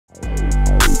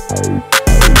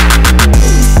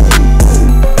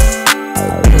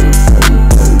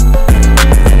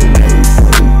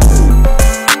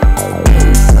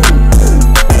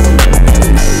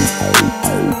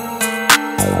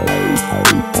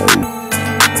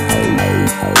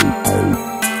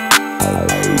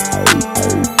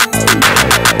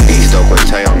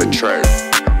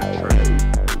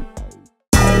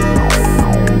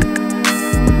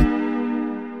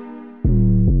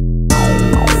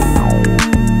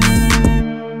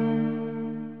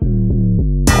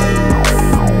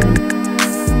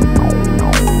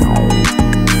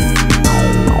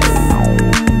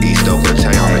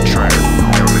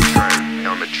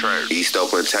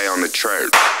on the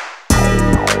track.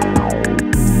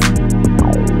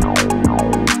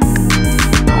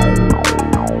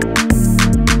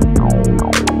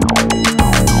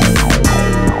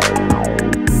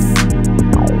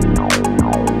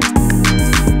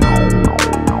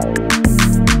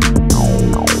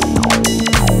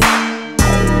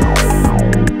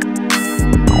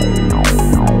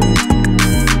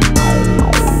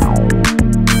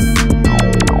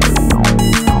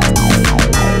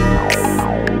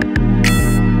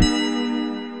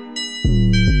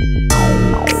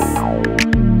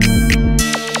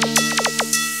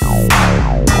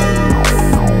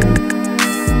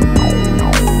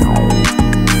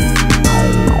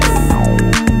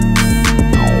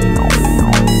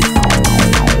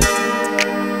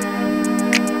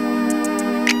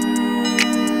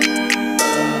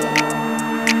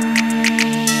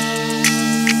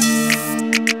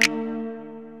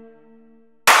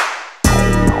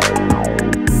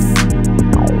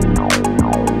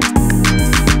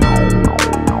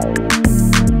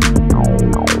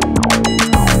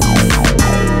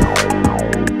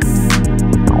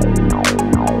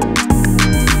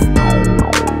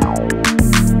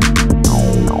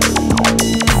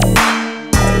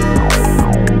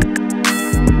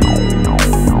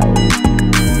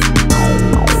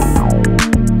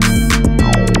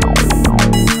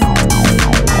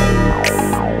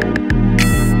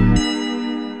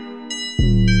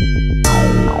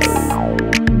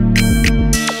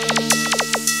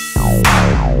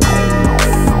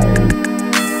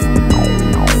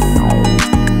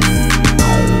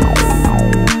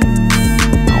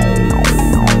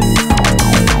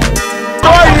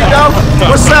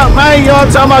 What's up, man? You know what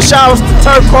I'm talking about? Shout out to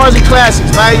Turf Cars and Classics,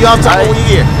 man. You know what I'm talking about? We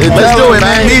here. Let's do it,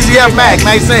 man. Easy F Mac,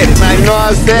 man. Say it, man. You know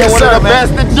what I'm saying? Yes, one sir, of the man.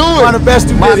 best to do it. One of the best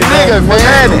to do it, nigga,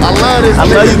 man. I love this. I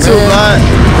love you too, man.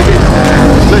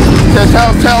 Just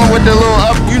tell them with the little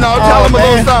up, you know, tell them a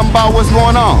little something about what's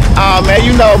going on. Man,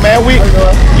 you know, man.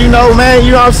 You know what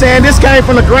I'm saying? This came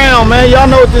from the ground, man. Y'all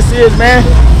know what this is, man.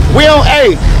 We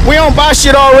don't buy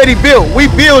shit already built.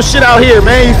 We build shit out here,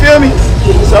 man. You feel me?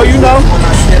 So you know,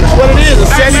 that's what it is. A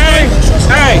 73.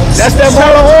 Hey, that's that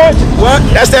Marlon Orange. What?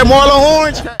 That's that Marlon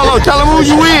Orange. Tell them who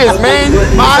you is, man.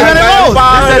 500 low.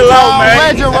 500 low, man.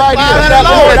 Legend right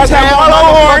here. That's that Marlon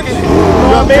Orange.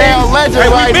 Legend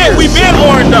right here. We been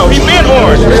orange though. He been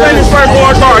orange. This ain't his first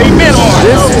orange car. He been orange.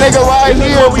 This nigga right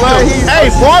here, bro. Hey,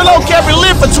 Marlon kept it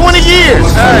lit for 20 years.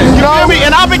 Hey, you feel me?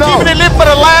 And I've been keeping it lit for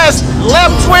the last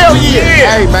 11, 12 years.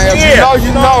 Hey, man.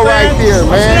 You know right there,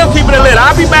 man. I'm still keeping it lit.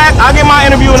 I'll be back. I'll get my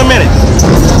interview in a minute.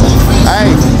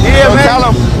 Hey, yeah, man.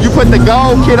 Tell him you put the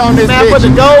gold kit on this man, bitch. Put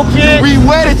the gold kit.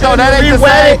 Re-wet it though. That ain't the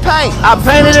same paint. I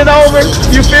painted it over.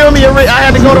 You feel me? I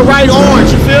had to go to right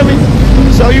orange. You feel me?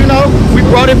 So you know, we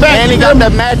brought it back. And he got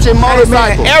the matching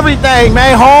motorcycle. Man, everything,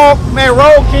 man. Hog, man.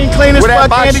 Road King, clean as fuck.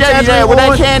 With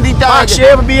that candy dog.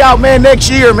 Chevy be out, man, next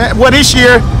year, man. Well, this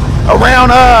year, around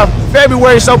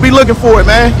February. So be looking for it,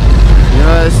 man. You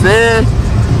know what I'm saying?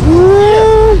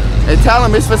 Woo. And tell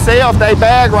them it's for sale if they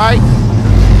bag right.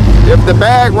 If the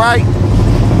bag right.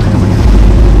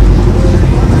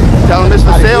 Tell them it's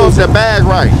for sale if the bag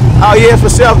right. Oh yeah, for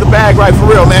sale if the bag right, for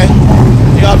real, man.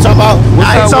 You know what I'm talking about?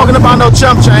 I ain't talking about no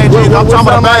chump change. I'm talking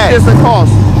about a bag. Like this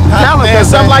cost? Tell them, man,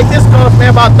 something like this cost,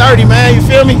 man, about 30, man. You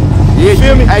feel me? Yeah, you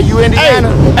feel me? Hey, you Indiana?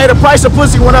 Hey, the price of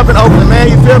pussy went up in Oakland, man.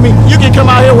 You feel me? You can come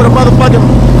out here with a motherfucking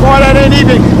car that ain't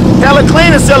even hella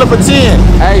clean and sell it for 10.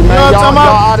 Hey, man, you know y'all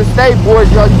out of state, boys,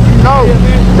 you know,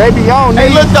 they be on.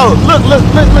 Hey, look though, look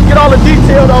at all the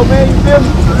detail though, man. You feel me?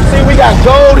 See, we got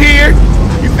gold here.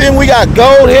 You feel me? We got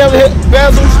gold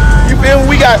bezels. You feel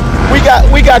me? We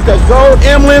got the gold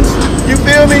emblems. You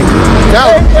feel me?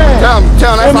 Tell them,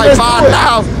 that's like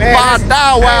 5,000.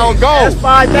 5,000 while gold. That's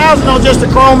 5,000 on just the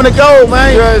chrome and the gold,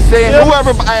 man. You know what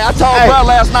I'm saying? I told bro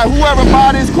last night, whoever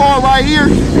buy this car right here,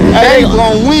 they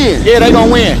gonna win. Yeah, they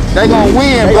gonna win. They gonna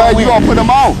win, bro. You gonna put them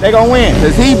on. They gonna win.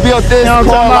 Cause he built this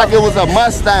car like it was a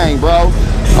Mustang, bro.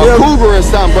 a cougar or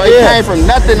something, bro. He came from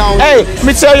nothing on Hey, let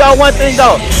me tell y'all one thing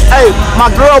though. Hey, my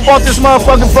girl bought this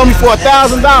motherfucker for me for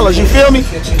 $1,000. You feel me?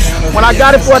 When I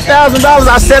got it for $1,000,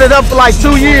 I set it up for like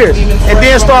 2 years and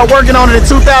then started working on it in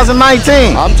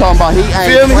 2019. I'm talking about he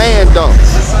ain't playing though.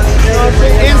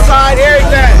 Inside,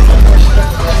 everything.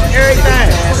 Everything.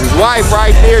 His wife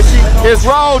right there, his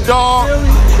road dog.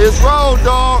 His road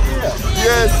dog.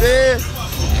 Yes, yeah.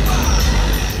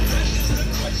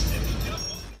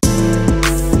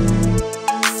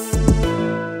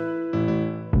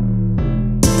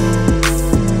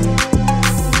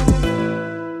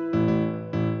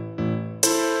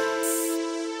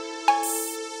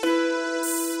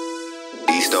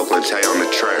 East Oakland Tay on the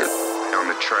track, on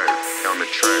the track, on the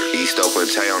track. East Oakland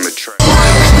Tay on the track.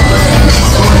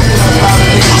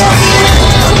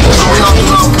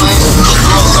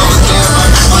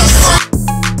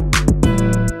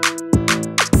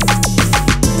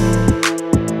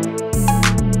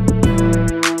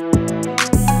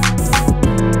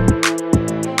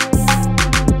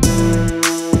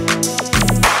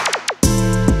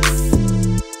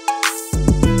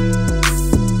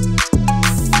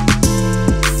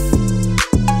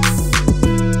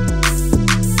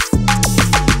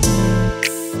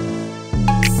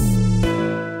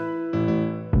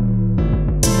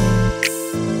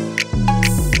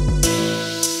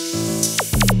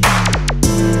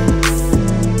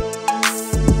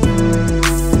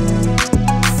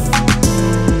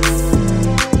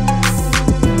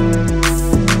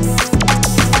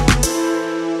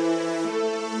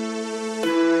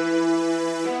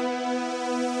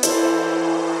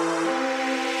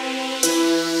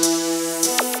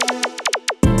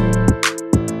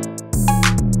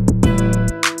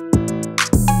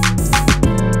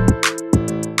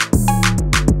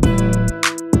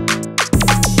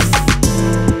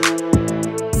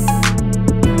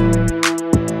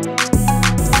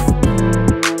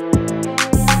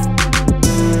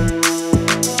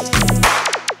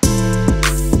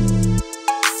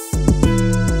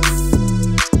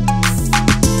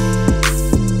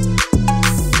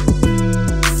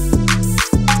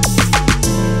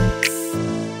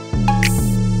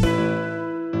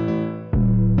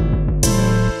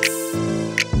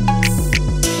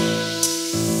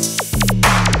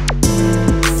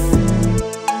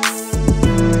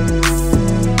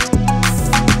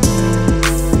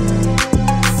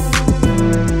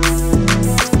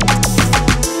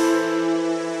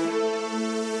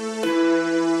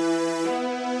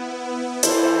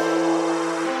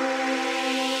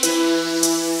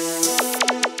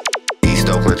 East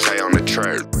Oakland Tay on the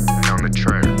track, on the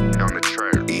track, on the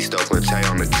track. East Oakland Tay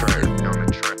on the track, on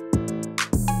the track.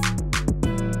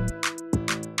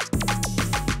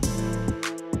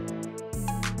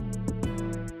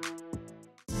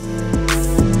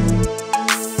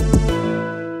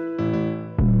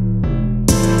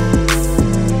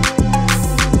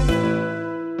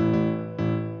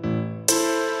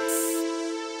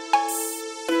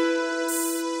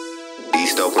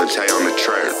 East Oakland Tay on the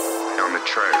track, on the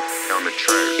track, on the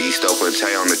track. East Oakland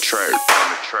Tay on the track,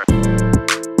 on the track.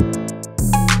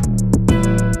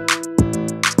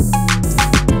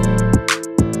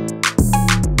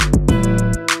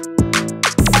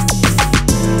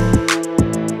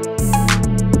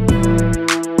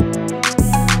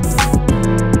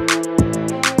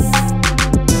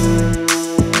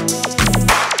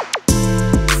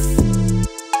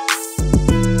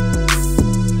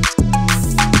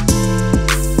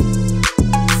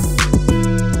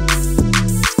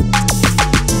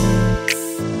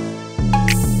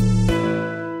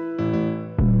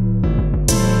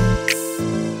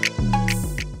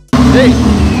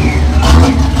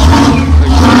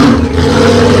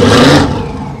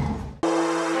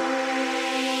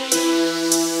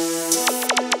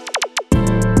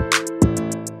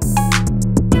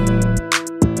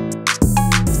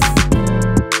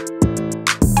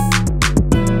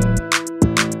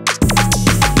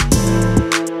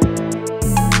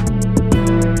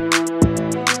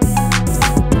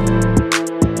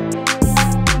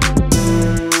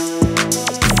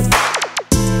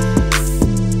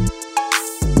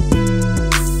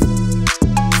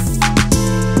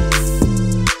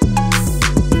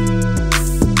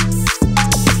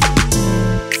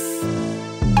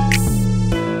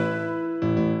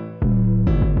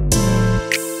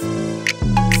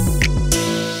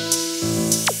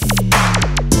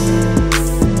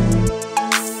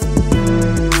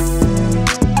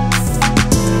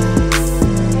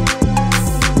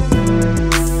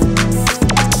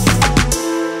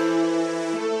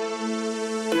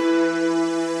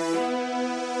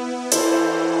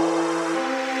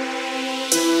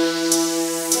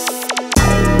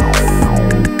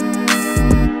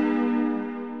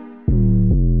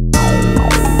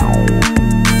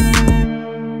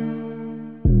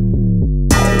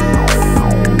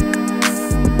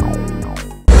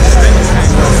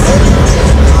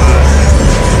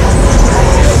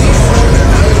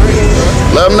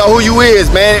 Let them know who you is,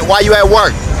 man. Why you at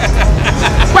work?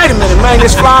 Wait a minute, man.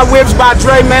 This Fly Whips by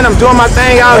Dre, man. I'm doing my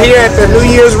thing out here at the New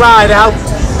Year's RideOut.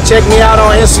 Check me out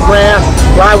on Instagram,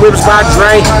 Fly Whips by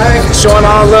Dre. Showing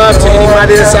all love to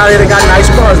anybody that's out here that got nice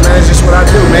cars, man. It's just what I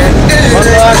do, man. One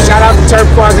love, shout out to Turf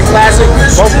Cars and Classic.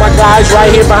 Both my guys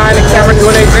right here behind the camera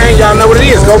doing their thing. Y'all know what it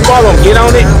is. Go follow them. Get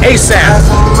on it ASAP.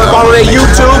 Follow their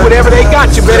YouTube, whatever they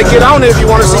got. You better get on it if you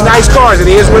want to see nice cars. It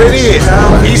is what it is.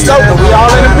 East Oakland, we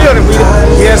all in the building. You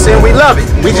know what I'm saying? We love it.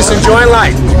 We just enjoying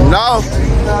life. No.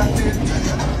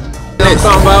 I'm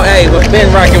talking about, hey, we've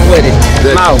been rocking with it.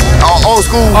 No. Old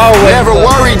school, always never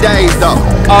worry days, though.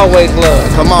 Always love.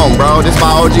 Come on, bro. This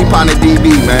my OG partner,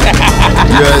 DB, man.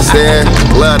 You know what I'm saying?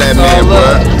 Love that man,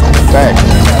 bro. Thanks.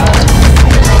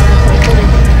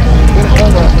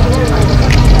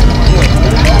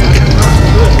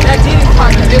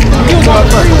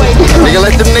 Nigga,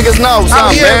 let them niggas know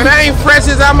something, man. Fresh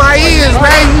as out my ears,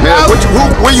 man. You know?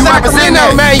 Where you representing?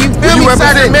 Sacramento, man. You feel me?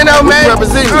 Sacramento, man.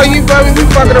 Oh, you feel me? We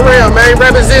fucking around, man.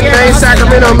 Represent, man.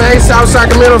 Sacramento, man. South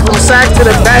Sacramento from Sac to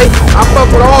the Bay. I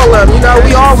fuck with all of them. You know,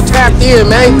 we all tapped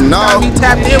in, man. No. We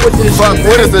tapped in with this fuck shit.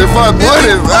 With us and fuck with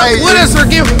us, right? Fuck with us or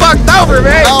get fucked over,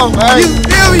 man. No, man. You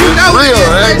feel me? You know what it is,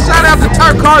 man. Shout out to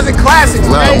Turf Cars and Classics,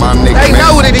 man. My nigga, they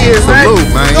know what it is, man. Salute,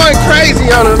 man. We going crazy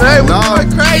on them, man. We going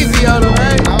crazy on them,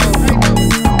 man.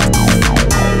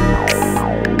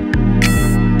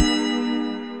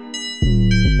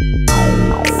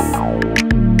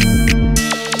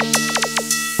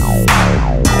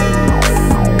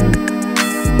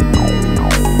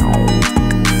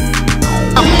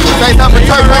 Say something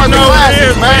Turf Cars and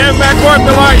Classics, man. Back work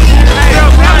the lights.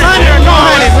 Go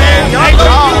ahead, man.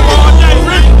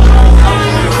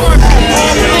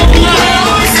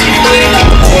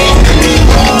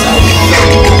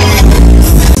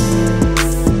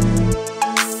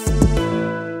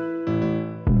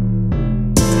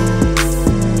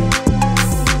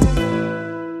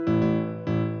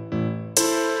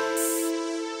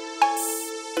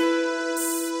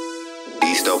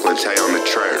 East Oakland Tay on the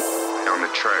track. On the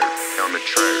track. On the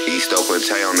track. East Oakland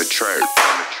Tay on the track.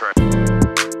 On the track.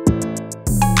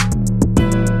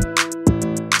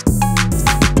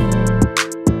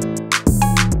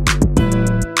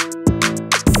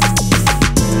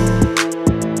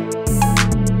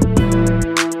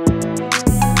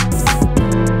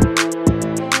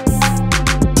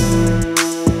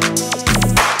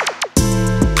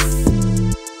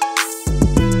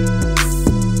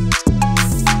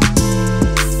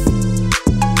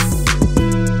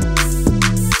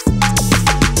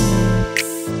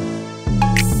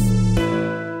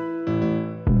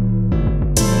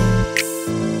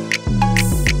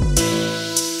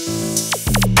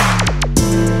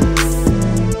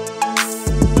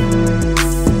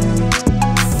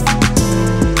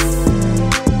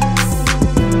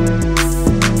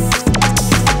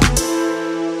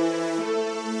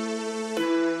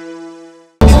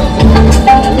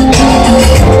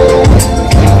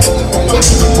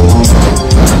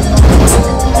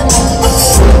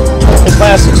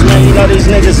 Classics, man. You know these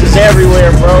niggas is everywhere,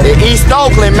 bro. East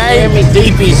Oakland, man. Hear me?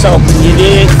 Deep East Oakland, you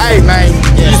dig? Hey, man.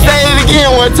 You say it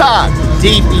again one time.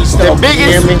 Deep East The Oakland,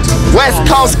 biggest West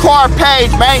Coast car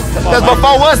page, man. Because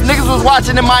before us, niggas was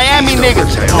watching the Miami niggas.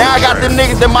 Now I got them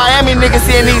niggas, the Miami niggas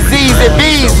seeing these Z's and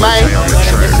B's, man.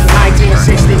 This is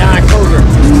 1969 Cougar.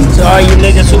 So all you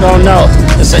niggas who don't know,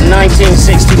 it's a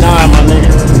 1969, my nigga.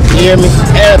 You hear me?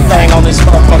 Everything on this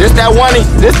motherfucker. This that one,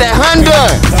 this that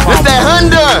Hyundai. This that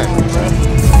Hyundai.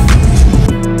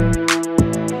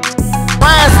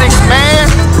 Classics, man.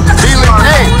 Be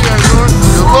legit.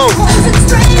 Salute.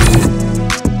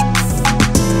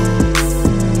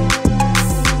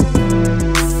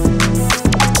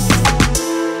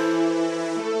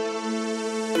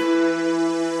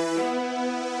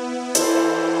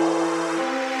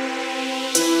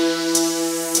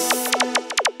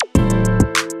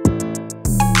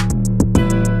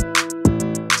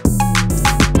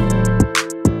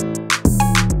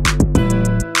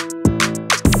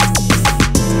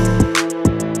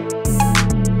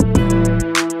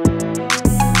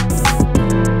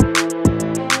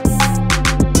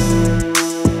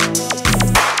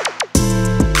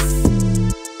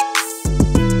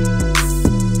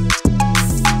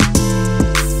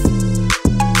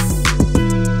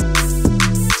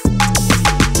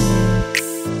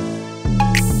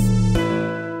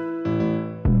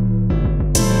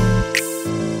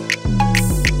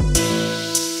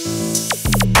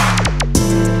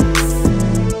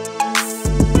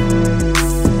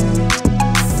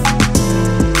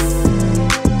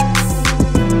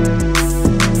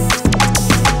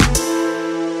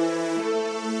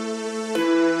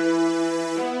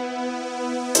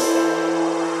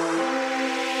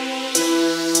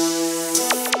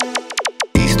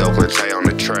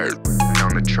 track,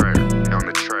 on the track, on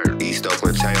the track. East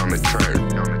Oakland Tay on the track,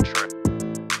 on the